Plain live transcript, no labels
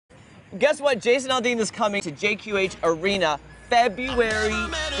guess what? Jason Aldean is coming to JQH Arena February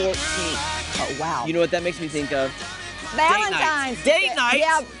 14th. Oh, wow. You know what that makes me think of? Valentine's. Date night.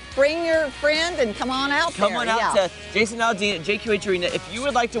 Yeah, bring your friend and come on out Come on out to Jason Aldean at JQH Arena. If you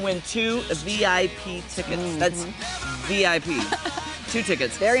would like to win 2 VIP tickets, that's VIP. 2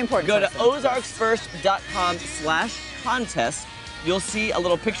 tickets. Very important. Go to ozarksfirst.com/contest. You'll see a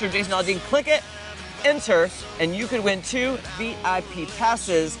little picture of Jason Aldean. Click it, enter, and you could win 2 VIP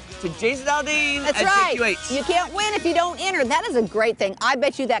passes to Jason Aldean That's at right. JQH. You can't win if you don't enter. That is a great thing. I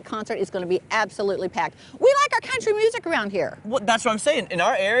bet you that concert is going to be absolutely packed. We like our country music around here. Well, that's what I'm saying. In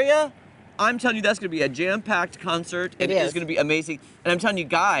our area, I'm telling you that's going to be a jam-packed concert. It is going to be amazing. And I'm telling you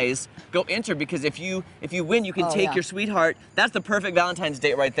guys, go enter, because if you win, you can take your sweetheart. That's the perfect Valentine's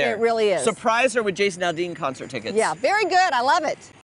date right there. It really is. Surprise her with Jason Aldean concert tickets. Yeah, very good. I love it.